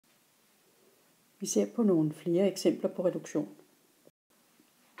Vi ser på nogle flere eksempler på reduktion.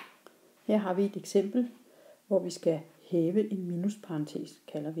 Her har vi et eksempel, hvor vi skal hæve en minusparentes,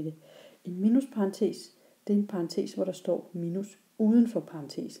 kalder vi det. En minusparentes, det er en parentes, hvor der står minus uden for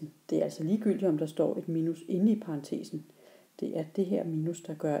parentesen. Det er altså ligegyldigt, om der står et minus inde i parentesen. Det er det her minus,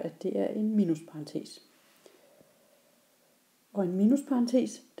 der gør, at det er en minusparentes. Og en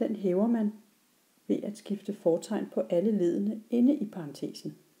minusparentes, den hæver man ved at skifte fortegn på alle leddene inde i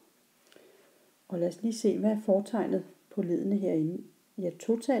parentesen. Og lad os lige se, hvad er fortegnet på leddene herinde. I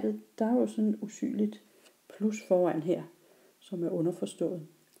totallet, der er jo sådan usynligt plus foran her, som er underforstået.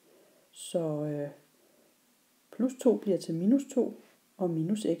 Så plus 2 bliver til minus 2, og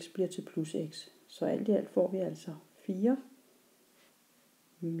minus x bliver til plus x. Så alt i alt får vi altså 4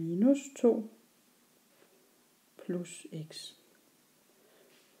 minus 2 plus x.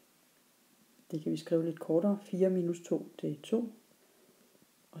 Det kan vi skrive lidt kortere. 4 minus 2, det er 2,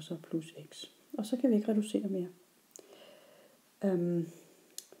 og så plus x. Og så kan vi ikke reducere mere.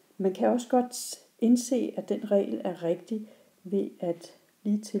 Man kan også godt indse, at den regel er rigtig ved at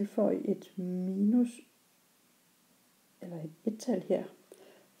lige tilføje et minus eller et ettal her.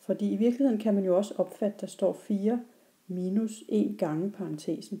 Fordi i virkeligheden kan man jo også opfatte, at der står 4 minus 1 gange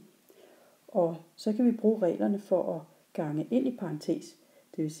parentesen. Og så kan vi bruge reglerne for at gange ind i parentes.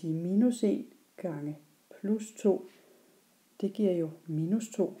 Det vil sige minus 1 gange plus 2, det giver jo minus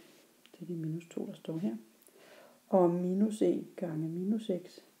 2. Det er de minus 2, der står her. Og minus 1 gange minus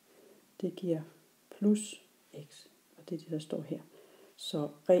x, det giver plus x. Og det er det, der står her. Så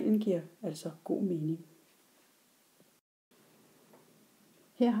reglen giver altså god mening.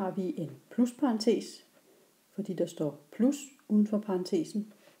 Her har vi en plusparentes, fordi der står plus uden for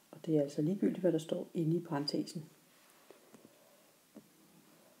parentesen. Og det er altså ligegyldigt, hvad der står inde i parentesen.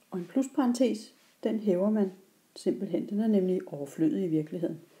 Og en plusparentes, den hæver man simpelthen. Den er nemlig overflødig i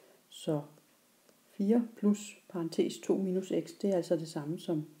virkeligheden. Så 4 plus parentes 2 minus x, det er altså det samme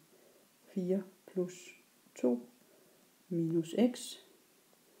som 4 plus 2 minus x.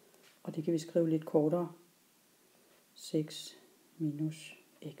 Og det kan vi skrive lidt kortere. 6 minus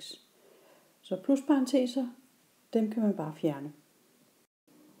x. Så plusparenteser, dem kan man bare fjerne.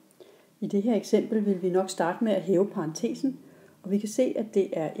 I det her eksempel vil vi nok starte med at hæve parentesen. Og vi kan se, at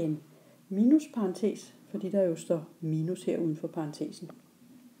det er en minusparentes, fordi der jo står minus her uden for parentesen.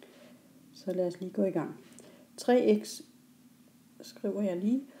 Så lad os lige gå i gang. 3x skriver jeg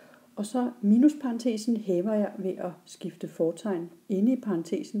lige, og så minusparentesen hæver jeg ved at skifte fortegn inde i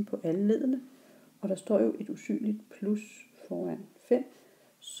parentesen på alle leddene. Og der står jo et usynligt plus foran 5,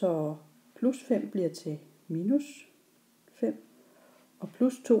 så plus 5 bliver til minus 5, og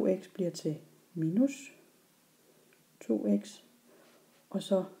plus 2x bliver til minus 2x. Og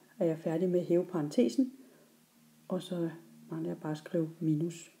så er jeg færdig med at hæve parentesen, og så mangler jeg bare at skrive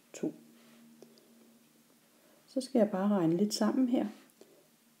minus 2. Så skal jeg bare regne lidt sammen her.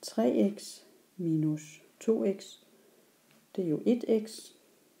 3x minus 2x, det er jo 1x.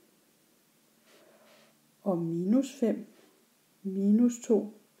 Og minus 5 minus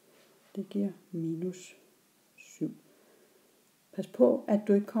 2, det giver minus 7. Pas på, at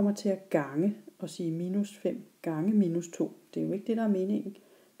du ikke kommer til at gange og sige minus 5 gange minus 2. Det er jo ikke det, der er meningen.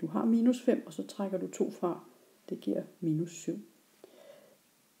 Du har minus 5, og så trækker du 2 fra. Det giver minus 7.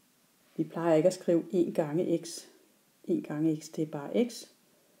 Vi plejer ikke at skrive 1 gange x. 1 gange x, det er bare x.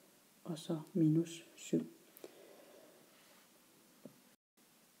 Og så minus 7.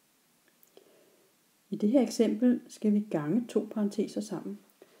 I det her eksempel skal vi gange 2 parenteser sammen.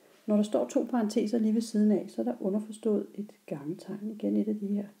 Når der står 2 parenteser lige ved siden af, så er der underforstået et gangetegn. Igen et af de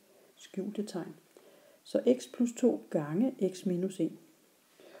her skjulte tegn. Så x plus 2 gange x minus 1.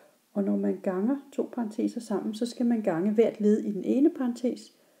 Og når man ganger 2 parenteser sammen, så skal man gange hvert led i den ene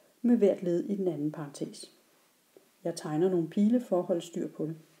parentes med hvert led i den anden parentes. Jeg tegner nogle pile for at holde styr på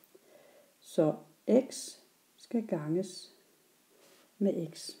det. Så x skal ganges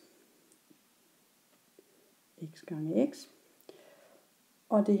med x. X gange x.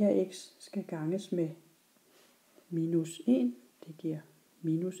 Og det her x skal ganges med minus 1. Det giver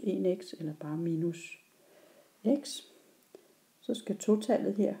minus 1x, eller bare minus x. Så skal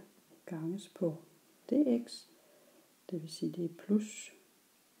totallet her ganges på dx. Det vil sige, det er plus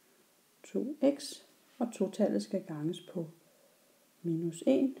 2x. Og totallet skal ganges på minus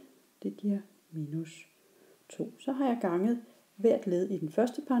 1. Det giver minus 2. Så har jeg ganget hvert led i den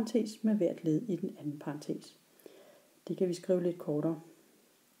første parentes med hvert led i den anden parentes. Det kan vi skrive lidt kortere.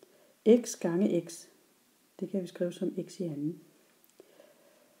 X gange x, det kan vi skrive som x i anden.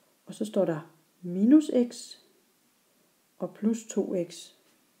 Og så står der minus x og plus 2x.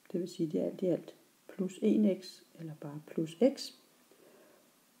 Det vil sige, det er alt i alt plus 1x, eller bare plus x.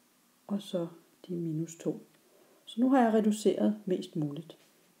 Og så de minus 2. Så nu har jeg reduceret mest muligt.